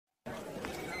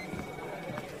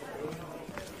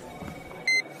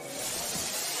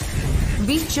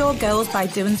Reach your goals by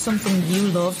doing something you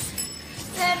love.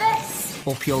 Service.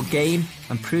 Up your game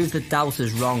and prove the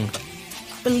doubters wrong.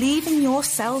 Believe in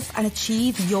yourself and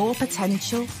achieve your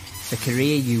potential. The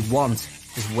career you want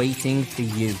is waiting for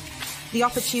you. The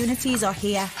opportunities are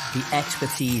here. The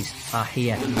expertise are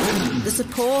here. The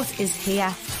support is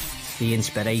here. The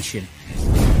inspiration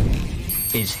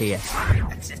is here.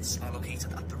 Exits are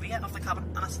located at the rear of the cabin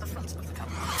and at the front of the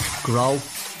cabin. Grow,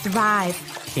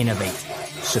 Thrive. innovate,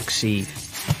 succeed.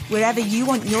 Wherever you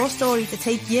want your story to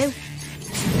take you.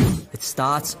 It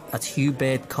starts at Hugh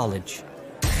Bird College.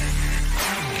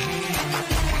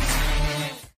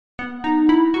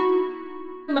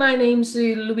 My name's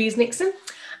Louise Nixon.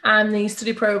 I'm the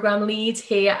study programme lead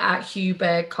here at Hugh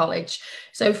Bird College.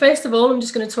 So first of all, I'm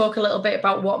just going to talk a little bit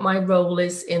about what my role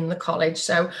is in the college.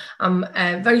 So I'm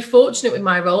very fortunate with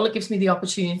my role. It gives me the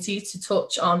opportunity to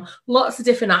touch on lots of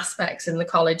different aspects in the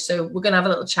college. So we're going to have a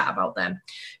little chat about them.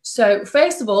 So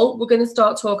first of all, we're going to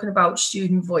start talking about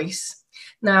student voice.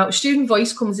 Now, student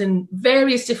voice comes in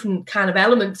various different kind of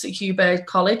elements at Hugh Bird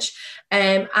College,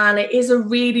 and it is a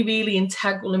really, really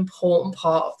integral, important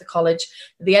part of the college.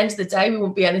 At the end of the day, we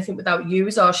won't be anything without you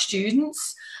as our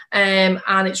students, and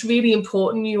it's really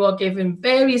important you are given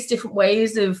various different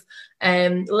ways of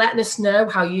letting us know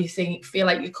how you feel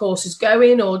like your course is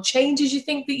going or changes you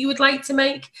think that you would like to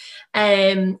make,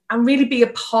 and really be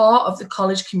a part of the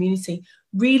college community,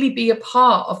 really be a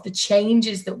part of the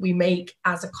changes that we make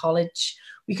as a college.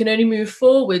 We can only move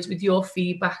forward with your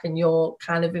feedback and your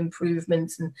kind of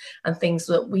improvements and things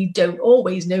that we don't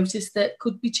always notice that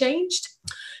could be changed.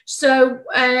 So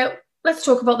let's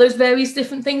talk about those various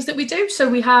different things that we do. So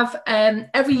we have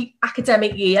every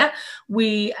academic year,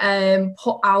 we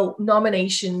put out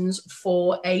nominations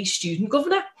for a student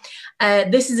governor.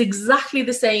 This is exactly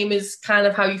the same as kind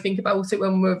of how you think about it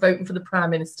when we're voting for the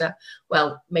Prime Minister.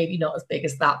 Well, maybe not as big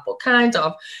as that, but kind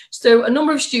of. So a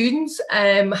number of students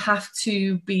have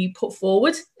to be put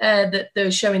forward that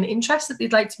they're showing interest that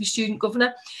they'd like to be student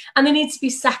governor, and they need to be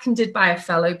seconded by a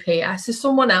fellow peer, so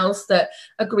someone else that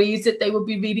agrees that they would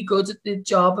be really good at the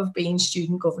job of being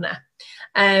student governor.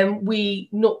 We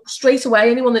know straight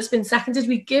away anyone that's been seconded,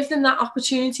 we give them that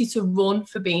opportunity to run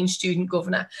for being student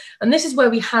governor, and this is where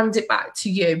we hand it back to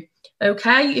you.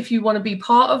 Okay, if you want to be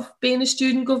part of being a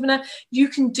student governor, you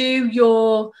can do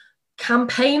your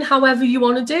campaign however you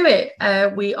want to do it.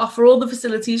 We offer all the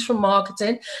facilities from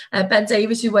marketing. Ben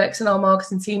Davis, who works in our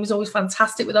marketing team, is always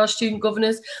fantastic with our student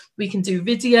governors. We can do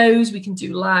videos, we can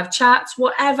do live chats,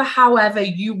 whatever, however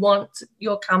you want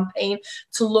your campaign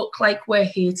to look like. We're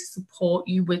here to support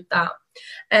you with that.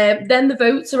 Then the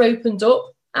votes are opened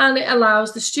up, and it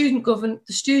allows the student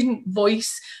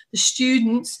voice, the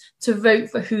students, to vote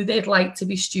for who they'd like to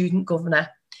be student governor.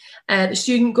 The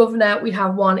student governor, we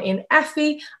have one in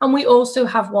FE, and we also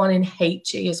have one in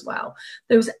HE as well.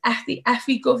 The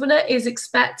FE governor is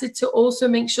expected to also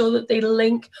make sure that they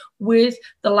link with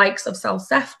the likes of South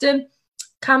Sefton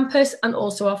campus and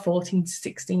also our 14 to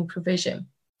 16 provision.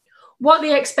 What are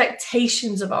the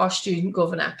expectations of our student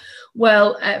governor?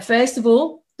 Well, first of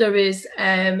all, there is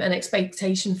an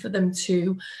expectation for them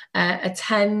to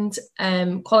attend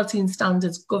quality and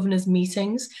standards governors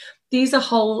meetings. These are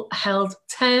held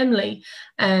termly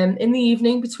in the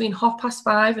evening between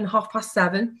 5:30 and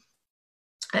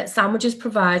 7:30. Sandwiches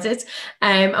provided,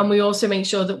 and we also make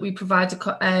sure that we provide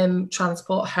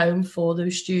transport home for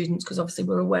those students, because obviously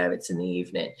we're aware it's in the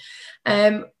evening.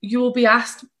 You will be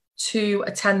asked to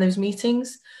attend those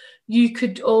meetings. You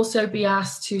could also be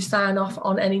asked to sign off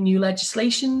on any new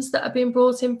legislations that are being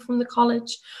brought in from the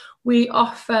college. We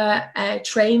offer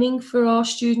training for our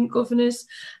student governors,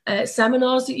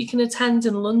 seminars that you can attend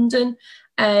in London,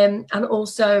 and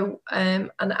also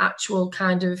an actual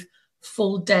kind of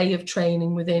full day of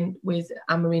training with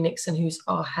Anne-Marie Nixon, who's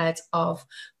our head of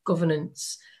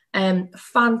governance.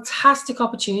 Fantastic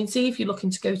opportunity if you're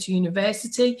looking to go to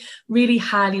university, really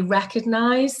highly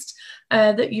recognised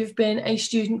that you've been a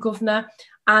student governor.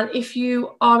 And if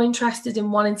you are interested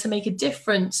in wanting to make a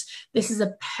difference, this is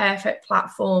a perfect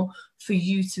platform for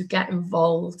you to get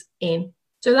involved in.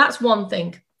 So that's one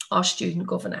thing, our student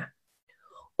governor.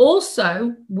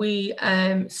 Also, we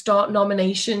start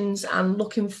nominations and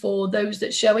looking for those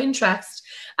that show interest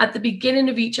at the beginning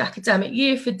of each academic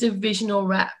year for divisional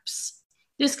reps.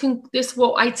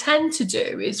 What I tend to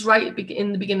do is right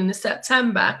in the beginning of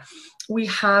September, we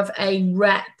have a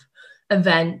rep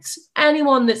event.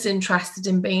 Anyone that's interested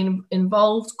in being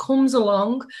involved comes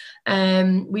along.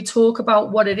 We talk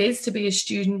about what it is to be a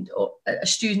student or a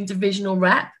student divisional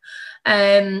rep,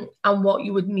 and what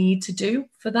you would need to do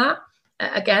for that.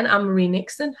 Again, Anne-Marie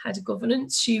Nixon, head of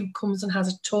governance, she comes and has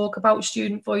a talk about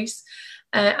student voice.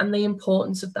 and the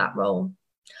importance of that role.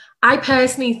 I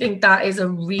personally think that is a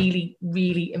really,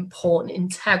 really important,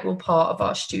 integral part of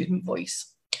our student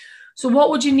voice. So what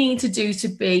would you need to do to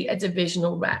be a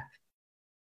divisional rep?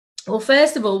 Well,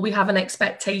 first of all, we have an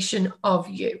expectation of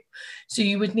you. So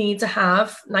you would need to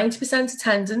have 90%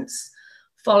 attendance,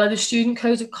 follow the student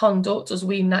code of conduct, as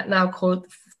we now call it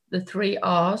the 3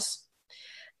 R's,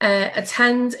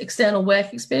 attend external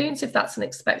work experience if that's an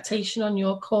expectation on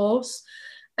your course,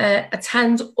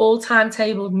 attend all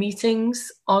timetabled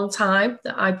meetings on time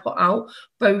that I put out,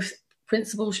 both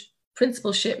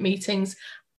principalship meetings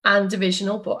and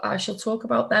divisional, but I shall talk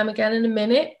about them again in a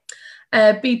minute.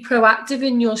 Be proactive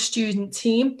in your student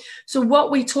team. So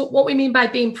what we mean by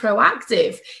being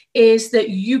proactive is that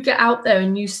you get out there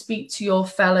and you speak to your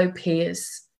fellow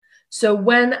peers. So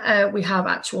when we have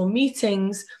actual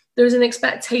meetings, there's an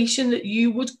expectation that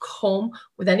you would come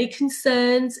with any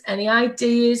concerns, any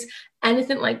ideas,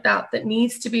 anything like that that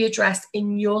needs to be addressed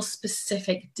in your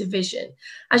specific division.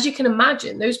 As you can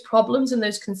imagine, those problems and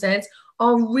those concerns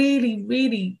are really,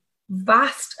 really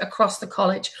vast across the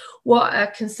college. What a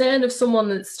concern of someone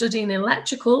that's studying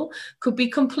electrical could be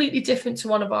completely different to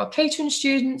one of our catering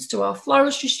students, to our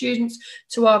floristry students,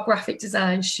 to our graphic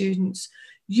design students.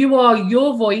 You are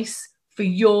your voice for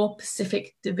your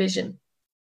specific division.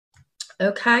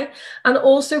 Okay, and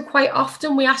also quite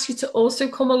often we ask you to also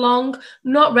come along,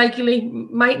 not regularly,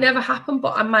 might never happen,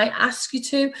 but I might ask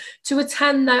you to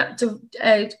attend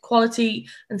that quality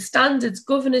and standards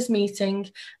governors meeting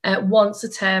once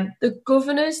a term. The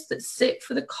governors that sit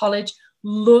for the college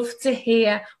love to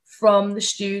hear from the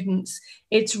students.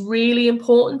 It's really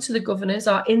important to the governors,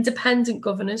 our independent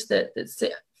governors that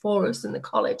sit for us in the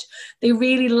college. They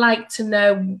really like to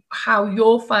know how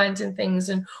you're finding things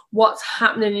and what's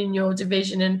happening in your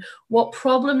division and what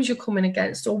problems you're coming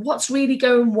against or what's really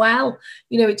going well.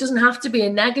 You know, it doesn't have to be a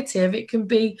negative. It can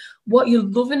be what you're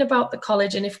loving about the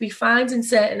college. And if we find in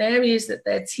certain areas that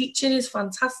their teaching is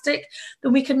fantastic,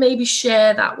 then we can maybe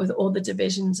share that with other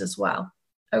divisions as well.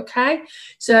 Okay,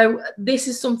 so this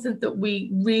is something that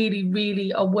we really,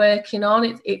 really are working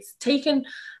on. It's taken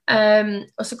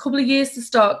us a couple of years to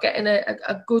start getting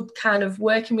a good kind of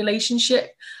working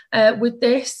relationship with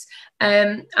this.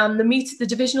 And the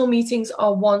divisional meetings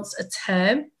are once a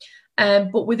term.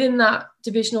 But within that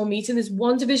divisional meeting, there's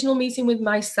one divisional meeting with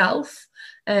myself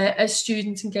as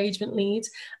student engagement lead.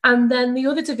 And then the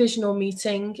other divisional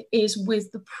meeting is with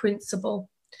the principal.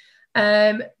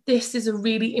 This is a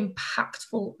really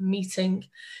impactful meeting.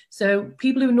 So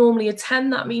people who normally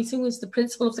attend that meeting is the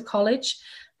principal of the college.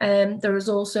 There is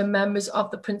also members of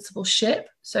the principalship.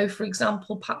 So for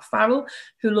example, Pat Farrell,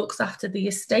 who looks after the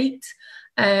estate,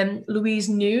 Louise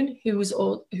Noon, who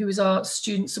is our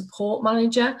student support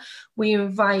manager. We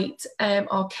invite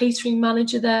our catering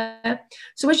manager there.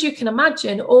 So as you can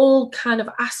imagine, all kind of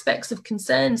aspects of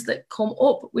concerns that come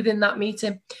up within that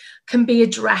meeting can be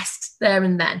addressed there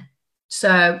and then.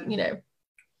 So, you know,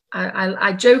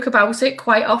 I joke about it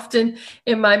quite often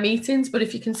in my meetings, but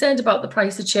if you're concerned about the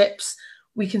price of chips,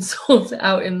 we can sort it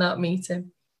out in that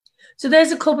meeting. So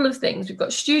there's a couple of things. We've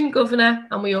got student governor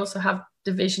and we also have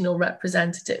divisional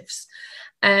representatives.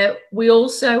 We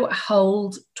also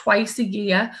hold twice a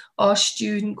year our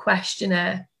student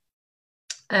questionnaire.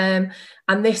 And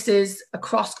this is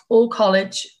across all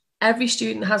college. Every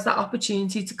student has that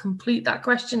opportunity to complete that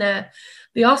questionnaire.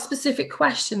 They are specific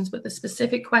questions, but the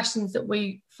specific questions that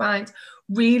we find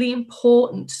really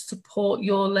important to support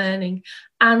your learning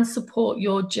and support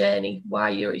your journey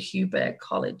while you're at Hugh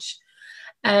College.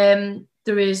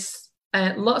 There is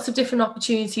lots of different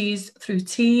opportunities through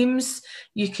Teams.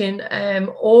 You can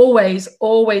always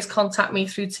contact me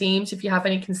through Teams if you have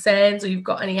any concerns or you've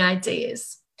got any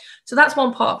ideas. So that's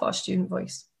one part of our student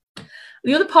voice.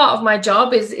 The other part of my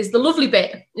job is the lovely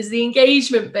bit, is the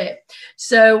engagement bit.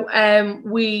 So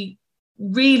we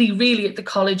really at the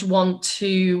college want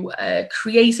to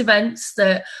create events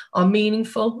that are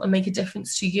meaningful and make a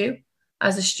difference to you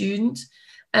as a student,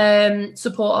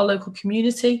 support our local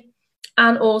community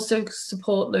and also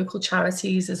support local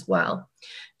charities as well.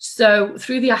 So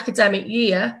through the academic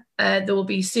year, there will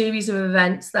be a series of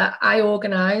events that I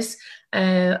organise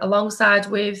alongside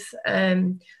with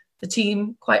the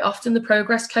team. Quite often the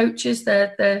progress coaches,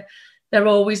 they're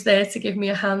always there to give me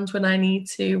a hand when I need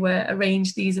to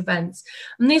arrange these events.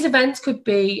 And these events could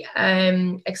be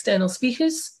external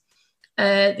speakers.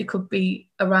 They could be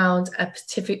around a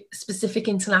specific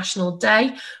international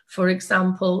day. For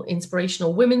example,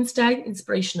 Inspirational Women's Day,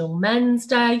 Inspirational Men's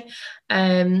Day.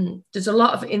 There's a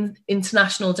lot of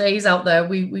international days out there.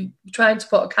 We're trying to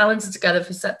put a calendar together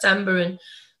for September, and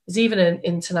there's even an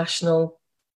International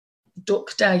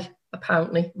Duck Day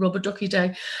apparently, Rubber Ducky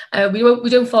Day. We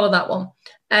don't follow that one.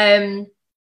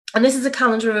 And this is a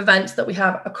calendar of events that we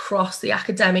have across the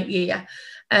academic year.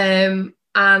 And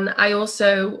I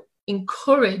also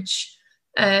encourage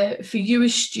for you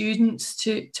as students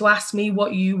to ask me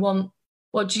what you want.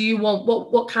 What do you want?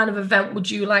 What kind of event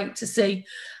would you like to see?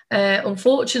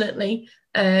 Unfortunately,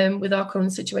 with our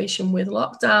current situation with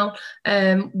lockdown,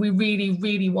 we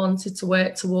really wanted to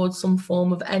work towards some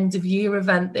form of end of year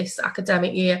event this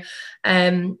academic year,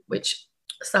 which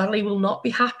sadly will not be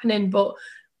happening, but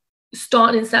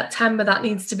starting in September, that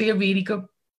needs to be a really good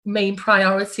main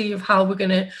priority of how we're going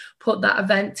to put that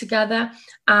event together.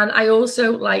 And I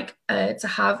also like to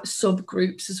have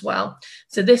subgroups as well.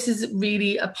 So this is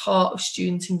really a part of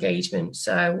student engagement.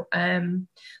 So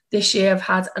this year I've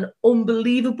had an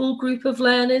unbelievable group of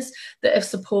learners that have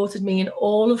supported me in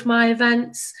all of my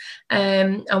events.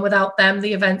 And without them,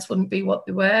 the events wouldn't be what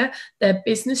they were. They're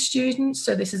business students.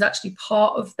 So this is actually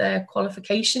part of their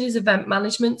qualification is event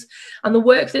management. And the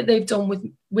work that they've done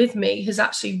with me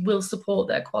will support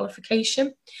their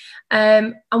qualification.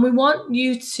 And we want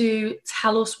you to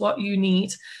tell us what you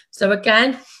need. So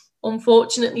again,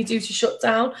 unfortunately, due to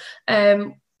shutdown,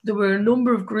 there were a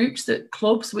number of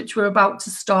clubs which were about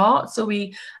to start. So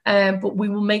but we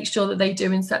will make sure that they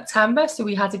do in September. So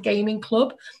we had a gaming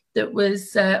club that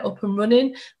was up and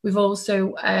running. We've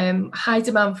also high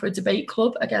demand for a debate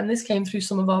club. Again, this came through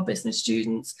some of our business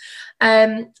students,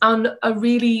 and a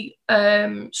really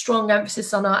strong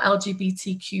emphasis on our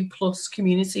LGBTQ plus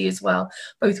community as well,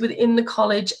 both within the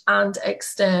college and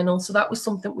external. So that was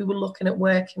something we were looking at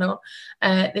working on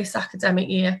this academic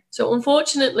year. So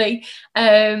unfortunately,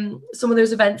 some of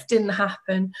those events didn't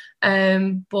happen,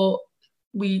 but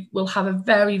we will have a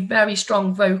very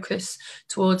strong focus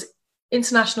towards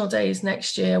International Days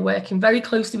next year, working very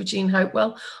closely with Jean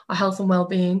Hopewell, our health and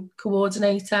wellbeing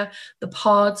coordinator, the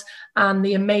pod, and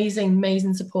the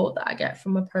amazing support that I get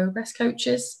from my progress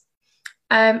coaches.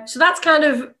 So that's kind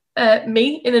of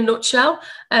me in a nutshell,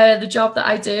 the job that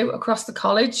I do across the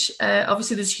college.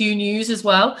 Obviously there's Hugh News as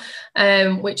well,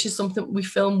 which is something we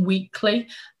film weekly,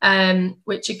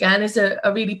 which again is a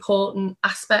really important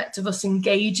aspect of us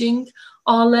engaging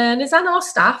our learners and our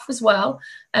staff as well.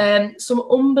 Some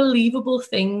unbelievable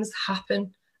things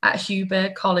happen at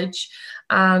Huberg College,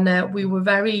 and we were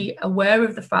very aware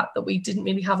of the fact that we didn't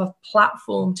really have a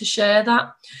platform to share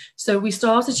that. So we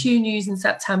started Hugh News in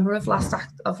September of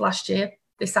last year,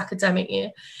 this academic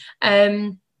year.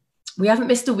 We haven't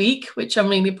missed a week, which I'm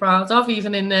really proud of.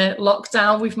 Even in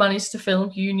lockdown, we've managed to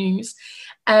film Hugh News,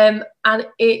 and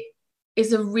it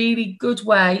is a really good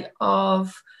way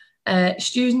of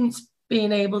students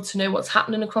being able to know what's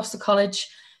happening across the college,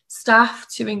 staff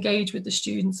to engage with the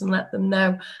students and let them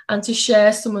know, and to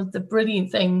share some of the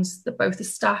brilliant things that both the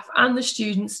staff and the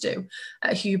students do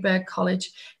at Huberg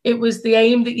College. It was the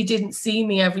aim that you didn't see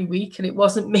me every week, and it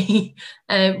wasn't me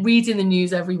reading the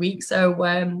news every week. So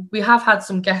we have had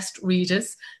some guest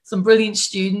readers, some brilliant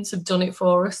students have done it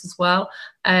for us as well,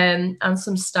 and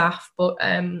some staff, but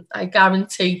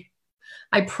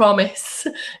I promise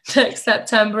next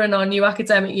September in our new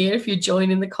academic year, if you're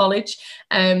joining the college,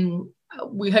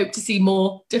 we hope to see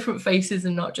more different faces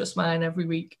and not just mine every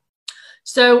week.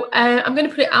 So I'm going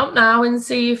to put it out now and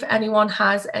see if anyone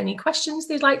has any questions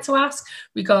they'd like to ask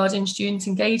regarding student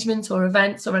engagement or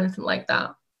events or anything like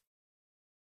that.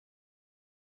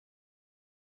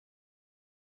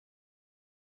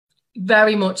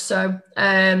 Very much so.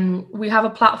 We have a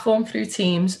platform through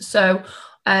Teams. So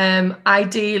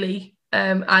ideally,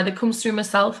 either comes through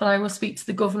myself and I will speak to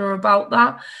the governor about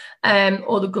that,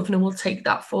 or the governor will take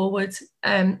that forward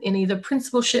in either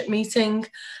principalship meeting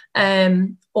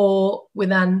or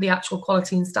within the actual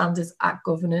quality and standards at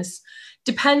governors.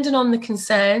 Depending on the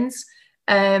concerns,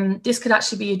 this could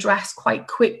actually be addressed quite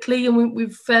quickly, and we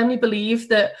firmly believe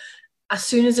that as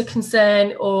soon as a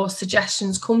concern or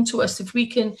suggestions come to us, if we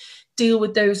can deal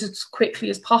with those as quickly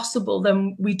as possible,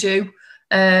 then we do.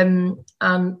 And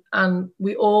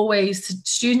we always,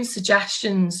 student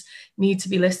suggestions need to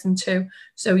be listened to.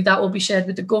 So that will be shared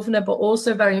with the governor, but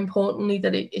also very importantly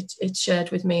that it's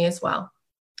shared with me as well.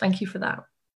 Thank you for that.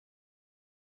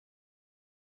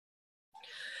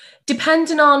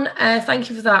 Depending on, thank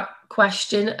you for that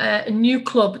question, a new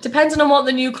club, depending on what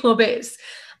the new club is,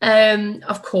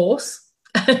 of course.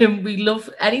 We love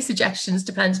any suggestions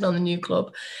depending on the new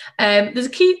club. There's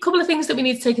a couple of things that we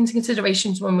need to take into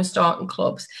consideration when we're starting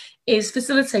clubs is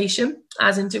facilitation,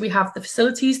 as in do we have the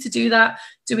facilities to do that?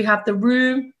 Do we have the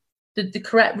room, the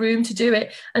correct room to do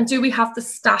it? And do we have the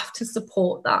staff to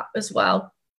support that as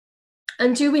well?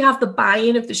 And do we have the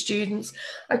buy-in of the students?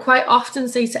 I quite often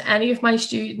say to any of my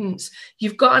students,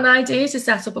 you've got an idea to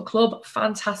set up a club,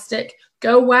 fantastic.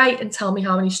 Go away and tell me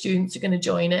how many students are going to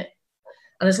join it.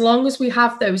 And as long as we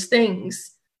have those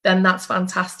things, then that's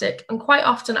fantastic. And quite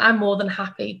often I'm more than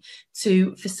happy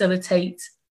to facilitate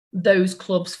those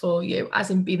clubs for you, as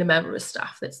in be the member of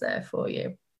staff that's there for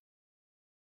you.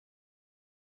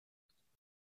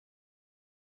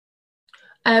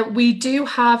 We do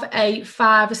have a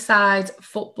five-a-side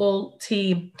football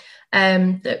team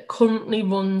that currently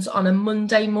runs on a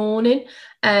Monday morning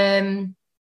in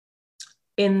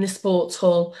the sports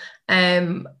hall.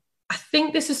 I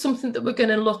think this is something that we're going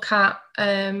to look at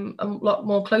a lot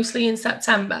more closely in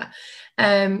September.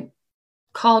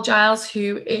 Carl Giles,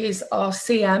 who is our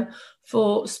CM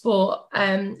for sport,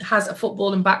 has a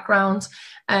footballing background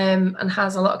and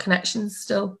has a lot of connections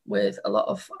still with a lot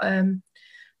of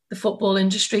the football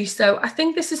industry. So I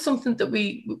think this is something that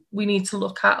we need to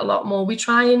look at a lot more. We've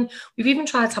even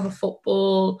tried to have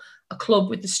a club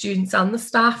with the students and the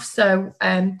staff. So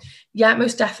yeah,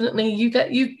 most definitely you get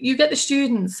the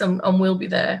students and we'll be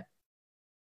there.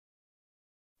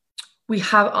 We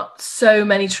have so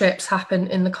many trips happen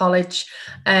in the college.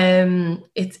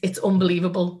 It's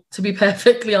unbelievable, to be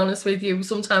perfectly honest with you.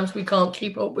 Sometimes we can't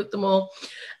keep up with them all.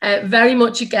 Very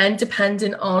much, again,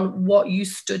 depending on what you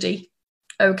study.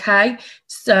 Okay,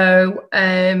 so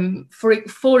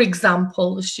for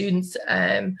example, the students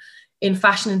in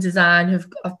fashion and design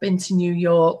have been to New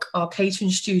York. Our catering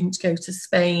students go to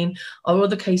Spain. Our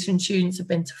other catering students have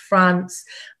been to France.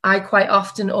 I quite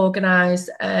often organise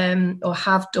or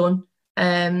have done.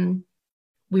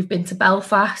 We've been to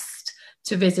Belfast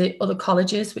to visit other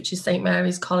colleges, which is St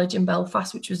Mary's College in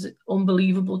Belfast, which was an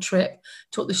unbelievable trip.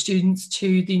 Took the students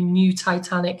to the new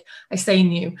Titanic, I say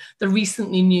new, the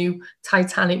recently new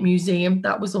Titanic Museum.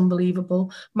 That was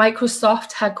unbelievable.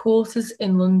 Microsoft headquarters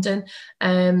in London.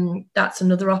 That's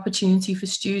another opportunity for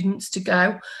students to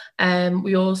go.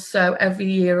 We also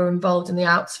every year are involved in the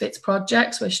Outfits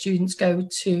projects, where students go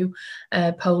to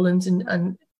Poland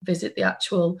and visit the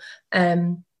actual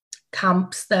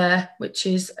camps there, which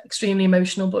is extremely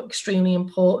emotional but extremely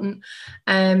important.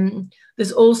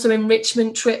 There's also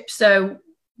enrichment trips, so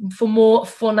for more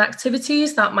fun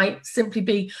activities, that might simply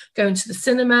be going to the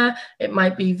cinema, it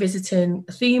might be visiting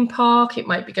a theme park, it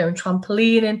might be going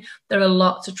trampolining. There are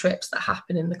lots of trips that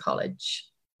happen in the college.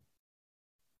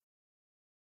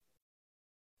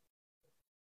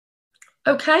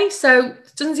 Okay, so there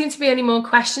doesn't seem to be any more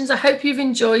questions. I hope you've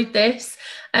enjoyed this.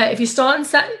 If you're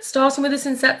starting with us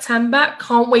in September,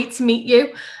 can't wait to meet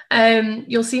you.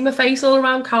 You'll see my face all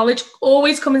around college.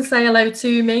 Always come and say hello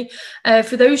to me.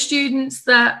 For those students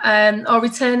that are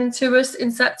returning to us in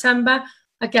September,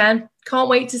 again, can't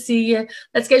wait to see you.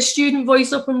 Let's get Student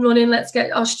Voice up and running. Let's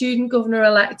get our student governor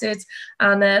elected,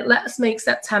 and let's make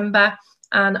September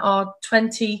and our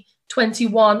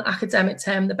 2021 academic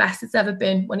term the best it's ever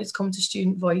been when it's come to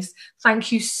Student Voice.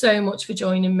 Thank you so much for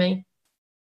joining me.